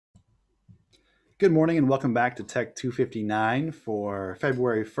Good morning and welcome back to Tech 259 for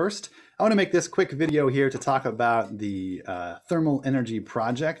February 1st. I want to make this quick video here to talk about the thermal energy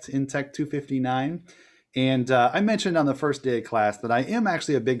project in Tech 259. And I mentioned on the first day of class that I am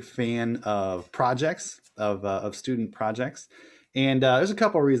actually a big fan of projects, of student projects. And there's a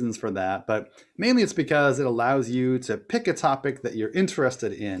couple reasons for that, but mainly it's because it allows you to pick a topic that you're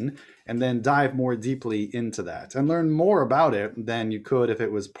interested in and then dive more deeply into that and learn more about it than you could if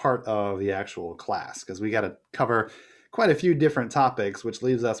it was part of the actual class, because we got to cover quite a few different topics, which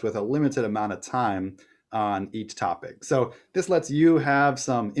leaves us with a limited amount of time on each topic. So this lets you have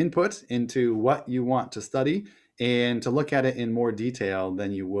some input into what you want to study and to look at it in more detail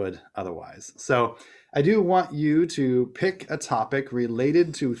than you would otherwise. So I do want you to pick a topic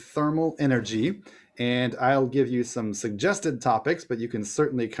related to thermal energy, and I'll give you some suggested topics, but you can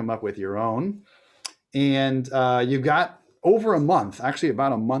certainly come up with your own. And you've got over a month, actually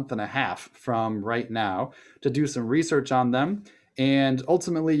about a month and a half from right now, to do some research on them. And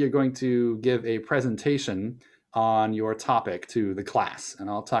ultimately, you're going to give a presentation on your topic to the class. And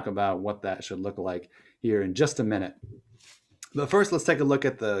I'll talk about what that should look like here in just a minute. But first, let's take a look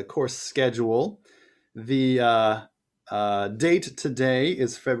at the course schedule. The date today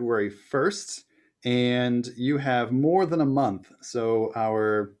is February 1st, and you have more than a month. So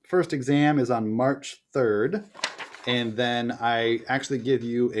our first exam is on March 3rd, and then I actually give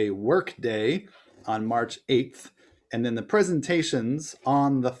you a work day on March 8th, and then the presentations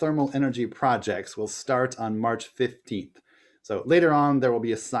on the thermal energy projects will start on March 15th. So later on, there will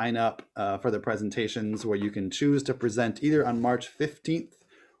be a sign up for the presentations where you can choose to present either on March 15th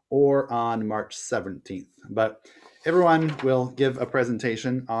or on March 17th. But everyone will give a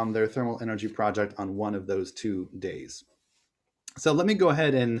presentation on their thermal energy project on one of those 2 days. So let me go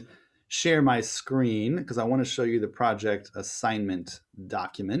ahead and share my screen because I want to show you the project assignment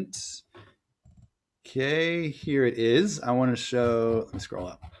document. Okay, here it is. I want to show, let me scroll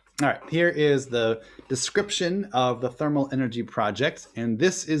up. All right, here is the description of the thermal energy project, and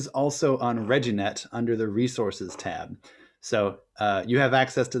this is also on ReggieNet under the resources tab. So you have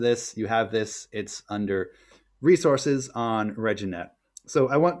access to this, you have this, it's under resources on ReggieNet. So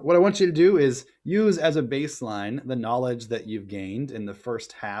what I want you to do is use as a baseline the knowledge that you've gained in the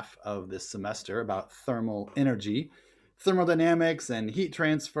first half of this semester about thermal energy, thermodynamics and heat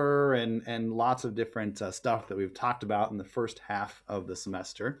transfer and lots of different stuff that we've talked about in the first half of the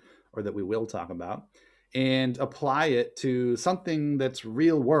semester, or that we will talk about, and apply it to something that's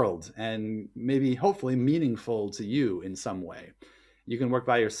real world and maybe hopefully meaningful to you in some way. You can work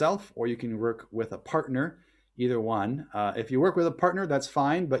by yourself or you can work with a partner, either one. If you work with a partner, that's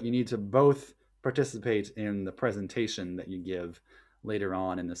fine, but you need to both participate in the presentation that you give later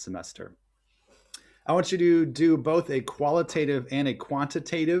on in the semester. I want you to do both a qualitative and a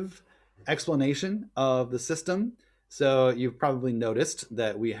quantitative explanation of the system. So you've probably noticed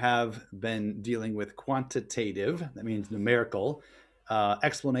that we have been dealing with quantitative, that means numerical,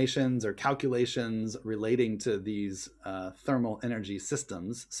 explanations or calculations relating to these thermal energy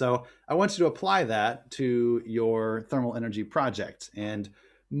systems. So I want you to apply that to your thermal energy project. And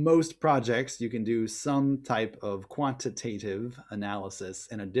most projects, you can do some type of quantitative analysis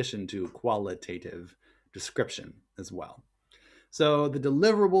in addition to qualitative description as well. So the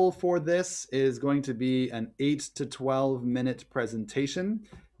deliverable for this is going to be an 8 to 12 minute presentation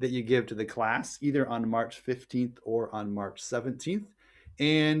that you give to the class, either on March 15th or on March 17th.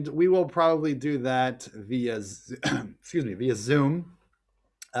 And we will probably do that via, via Zoom,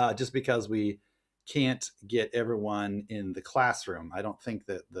 just because we can't get everyone in the classroom. I don't think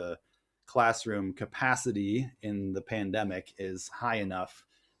that the classroom capacity in the pandemic is high enough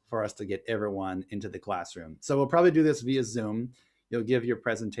for us to get everyone into the classroom. So we'll probably do this via Zoom. You'll give your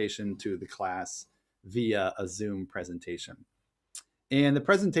presentation to the class via a Zoom presentation. And the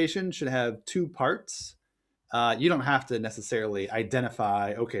presentation should have 2 parts. You don't have to necessarily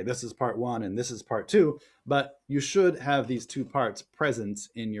identify, okay, this is part 1 and this is part 2, but you should have these 2 parts present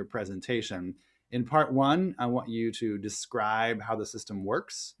in your presentation. In part 1, I want you to describe how the system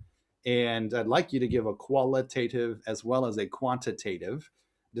works, and I'd like you to give a qualitative as well as a quantitative,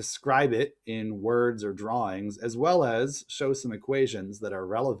 describe it in words or drawings, as well as show some equations that are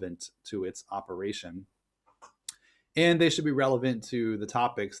relevant to its operation. And they should be relevant to the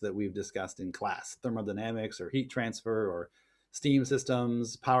topics that we've discussed in class: thermodynamics or heat transfer or steam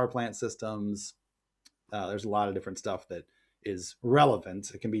systems, power plant systems. There's a lot of different stuff that is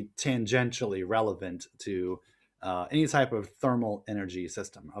relevant. It can be tangentially relevant to any type of thermal energy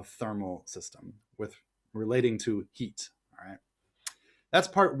system, a thermal system with relating to heat. All right. That's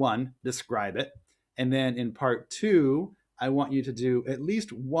part 1, describe it. And then in part 2, I want you to do at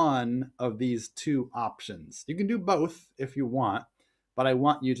least one of these two options. You can do both if you want, but I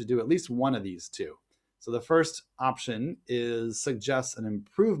want you to do at least one of these two. So the first option is suggest an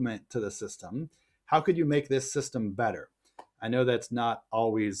improvement to the system. How could you make this system better? I know that's not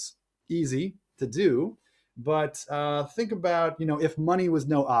always easy to do, but think about, if money was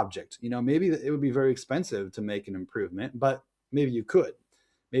no object, maybe it would be very expensive to make an improvement, but maybe you could.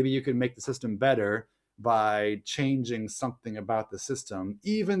 Maybe you could make the system better by changing something about the system,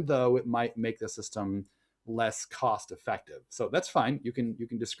 even though it might make the system less cost effective. So that's fine. You can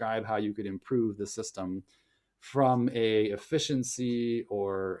describe how you could improve the system from a efficiency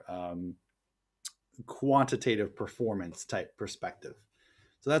or quantitative performance type perspective.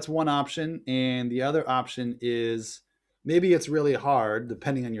 So that's one option. And the other option is maybe it's really hard,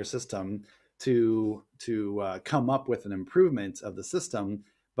 depending on your system, to come up with an improvement of the system.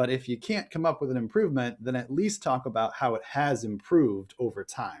 But if you can't come up with an improvement, then at least talk about how it has improved over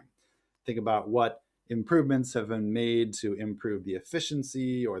time. Think about what improvements have been made to improve the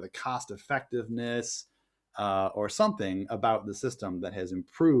efficiency or the cost effectiveness or something about the system that has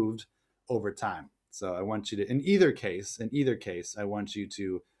improved over time. So I want you to, in either case, I want you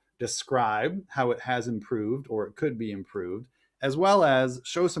to describe how it has improved or it could be improved, as well as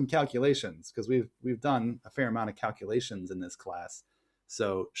show some calculations, because we've done a fair amount of calculations in this class.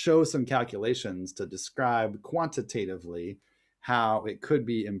 So show some calculations to describe quantitatively how it could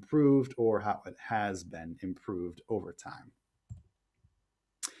be improved or how it has been improved over time.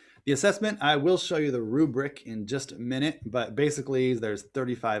 The assessment, I will show you the rubric in just a minute, but basically there's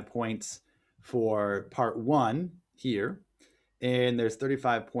 35 points for part 1 here, and there's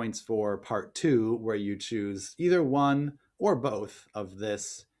 35 points for part 2, where you choose either one or both of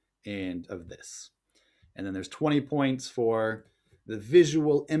this and of this. And then there's 20 points for the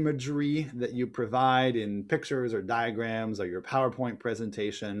visual imagery that you provide in pictures or diagrams or your PowerPoint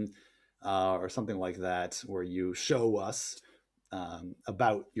presentation or something like that, where you show us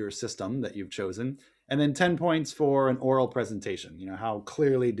about your system that you've chosen. And then 10 points for an oral presentation. How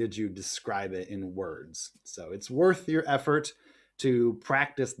clearly did you describe it in words? So it's worth your effort to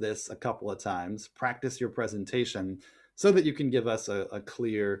practice this a couple of times, practice your presentation so that you can give us a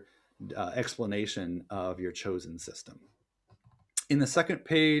clear explanation of your chosen system. In the second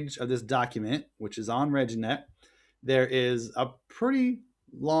page of this document, which is on RegNet, there is a pretty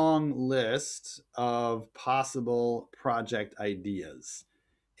long list of possible project ideas.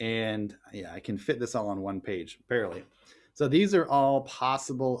 And yeah, I can fit this all on one page, barely. So these are all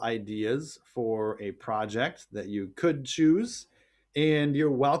possible ideas for a project that you could choose. And you're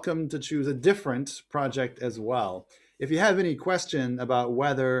welcome to choose a different project as well. If you have any question about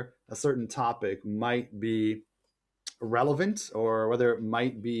whether a certain topic might be relevant or whether it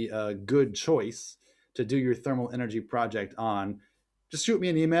might be a good choice to do your thermal energy project on, just shoot me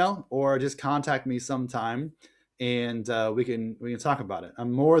an email or just contact me sometime, and we can talk about it.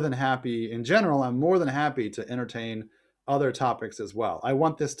 I'm more than happy. In general, I'm more than happy to entertain other topics as well. I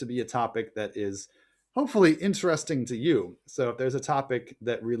want this to be a topic that is hopefully interesting to you. So if there's a topic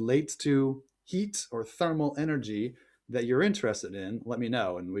that relates to heat or thermal energy that you're interested in, let me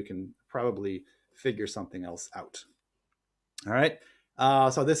know, and we can probably figure something else out. All right.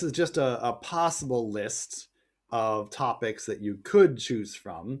 So this is just a possible list of topics that you could choose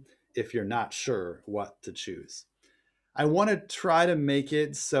from if you're not sure what to choose. I want to try to make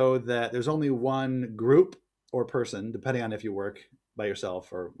it so that there's only one group or person, depending on if you work by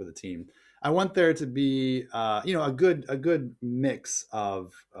yourself or with a team. I want there to be, a good mix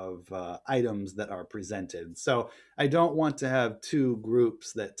of items that are presented. So I don't want to have two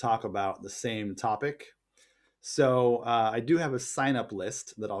groups that talk about the same topic. So I do have a sign-up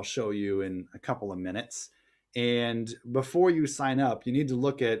list that I'll show you in a couple of minutes. And before you sign up, you need to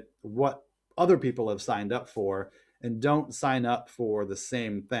look at what other people have signed up for, and don't sign up for the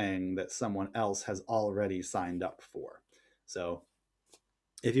same thing that someone else has already signed up for. So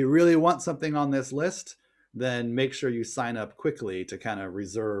if you really want something on this list, then make sure you sign up quickly to kind of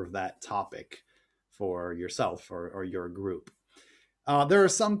reserve that topic for yourself or your group. There are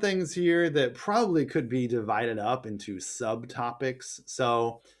some things here that probably could be divided up into subtopics.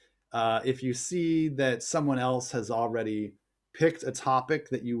 So if you see that someone else has already picked a topic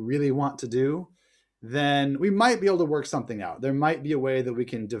that you really want to do, then we might be able to work something out. There might be a way that we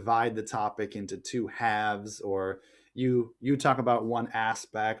can divide the topic into two halves, or you talk about one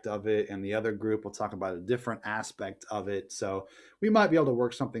aspect of it and the other group will talk about a different aspect of it. So we might be able to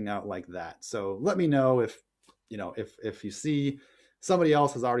work something out like that. So let me know if you see somebody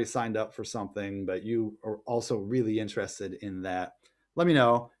else has already signed up for something, but you are also really interested in that. Let me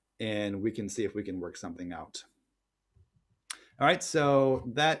know, and we can see if we can work something out. All right, so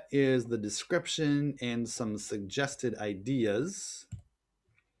that is the description and some suggested ideas.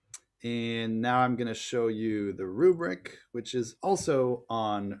 And now I'm going to show you the rubric, which is also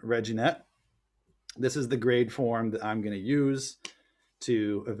on ReggieNet. This is the grade form that I'm going to use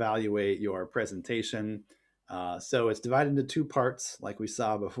to evaluate your presentation. So it's divided into two parts, like we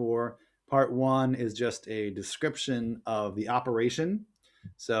saw before. Part one is just a description of the operation.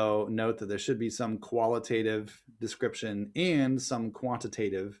 So note that there should be some qualitative description and some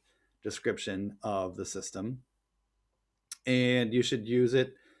quantitative description of the system. And you should use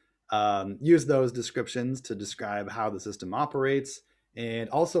those descriptions to describe how the system operates and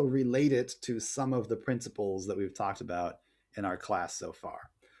also relate it to some of the principles that we've talked about in our class so far.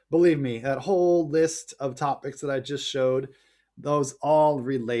 Believe me, that whole list of topics that I just showed, those all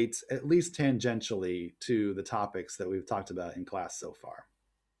relate at least tangentially to the topics that we've talked about in class so far.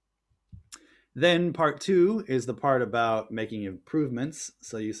 Then part two is the part about making improvements.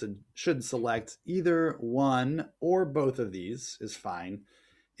 So you should select either one or both of these is fine.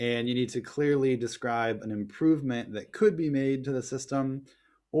 And you need to clearly describe an improvement that could be made to the system,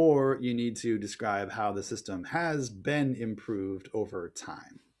 or you need to describe how the system has been improved over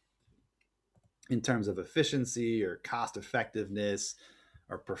time in terms of efficiency or cost effectiveness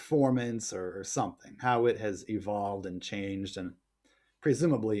or performance or something, how it has evolved and changed and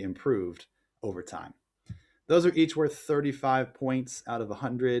presumably improved over time. Those are each worth 35 points out of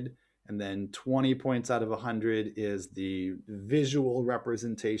 100. And then 20 points out of 100 is the visual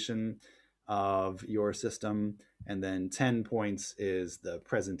representation of your system. And then 10 points is the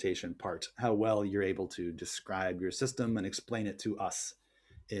presentation part, how well you're able to describe your system and explain it to us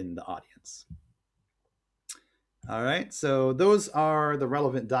in the audience. All right, so those are the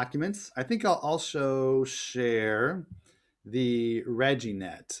relevant documents. I think I'll also share the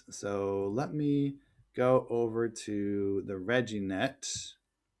ReggieNet. So let me go over to the ReggieNet.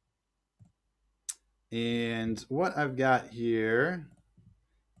 And what I've got here,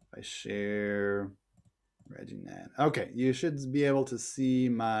 if I share ReggieNet. Okay, you should be able to see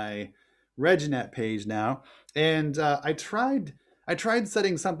my ReggieNet page now. And I tried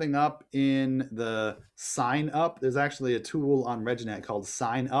setting something up in the sign up. There's actually a tool on ReggieNet called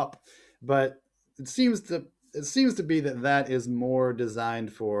Sign Up, but it seems to be that is more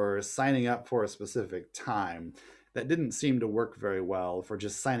designed for signing up for a specific time. That didn't seem to work very well for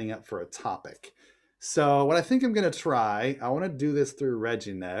just signing up for a topic. So what I think I'm going to try, I want to do this through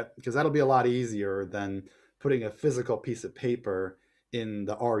ReggieNet because that'll be a lot easier than putting a physical piece of paper in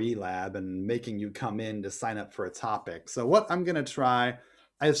the RE lab and making you come in to sign up for a topic. So what I'm going to try,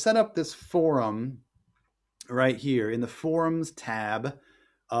 I've set up this forum right here in the forums tab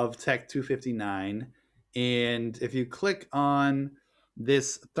of TEC 259. And if you click on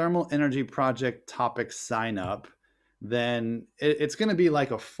this thermal energy project topic sign up, then it's going to be like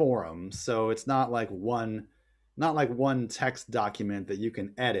a forum. So it's not like one text document that you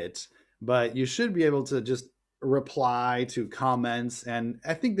can edit, but you should be able to just reply to comments. And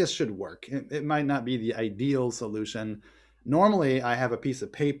I think this should work. It might not be the ideal solution. Normally, I have a piece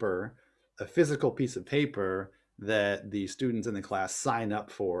of paper, a physical piece of paper that the students in the class sign up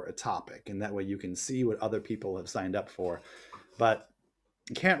for a topic. And that way you can see what other people have signed up for. But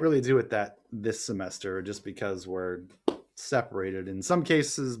can't really do it this semester just because we're separated in some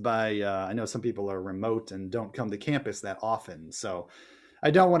cases by I know some people are remote and don't come to campus that often, so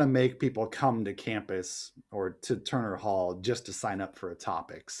I don't want to make people come to campus or to Turner Hall just to sign up for a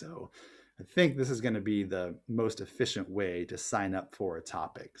topic. So I think this is going to be the most efficient way to sign up for a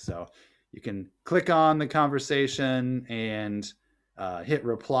topic. So you can click on the conversation and hit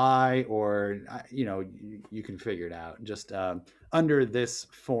reply, or you can figure it out. Just under this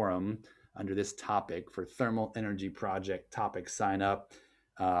forum, under this topic for thermal energy project topic sign up,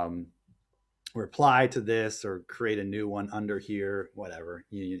 reply to this or create a new one under here, whatever.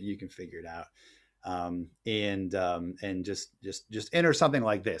 You can figure it out. And just enter something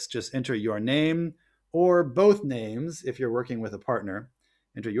like this. Just enter your name or both names if you're working with a partner.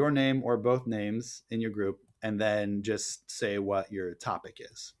 Enter your name or both names in your group, and then just say what your topic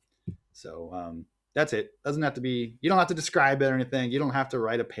is. So that's it. Doesn't have to be, you don't have to describe it or anything. You don't have to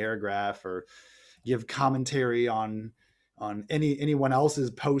write a paragraph or give commentary on anyone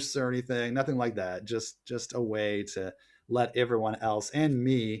else's posts or anything. Nothing like that. Just a way to let everyone else and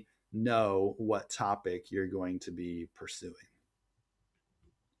me know what topic you're going to be pursuing.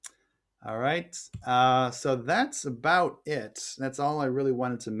 All right, so that's about it. That's all I really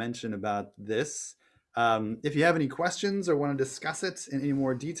wanted to mention about this. If you have any questions or want to discuss it in any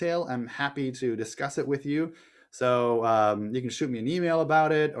more detail, I'm happy to discuss it with you. So you can shoot me an email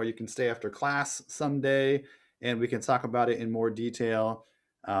about it, or you can stay after class someday and we can talk about it in more detail.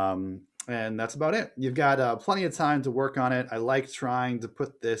 And that's about it. You've got plenty of time to work on it. I like trying to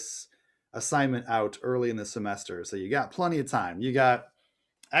put this assignment out early in the semester, so you got plenty of time. You got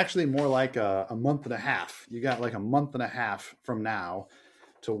actually more like a month and a half. You got like a month and a half from now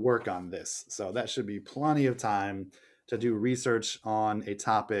to work on this. So that should be plenty of time to do research on a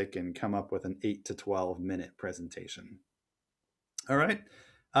topic and come up with an 8 to 12 minute presentation. All right.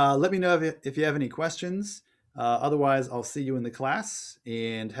 Let me know if you have any questions. Otherwise, I'll see you in the class,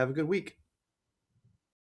 and have a good week.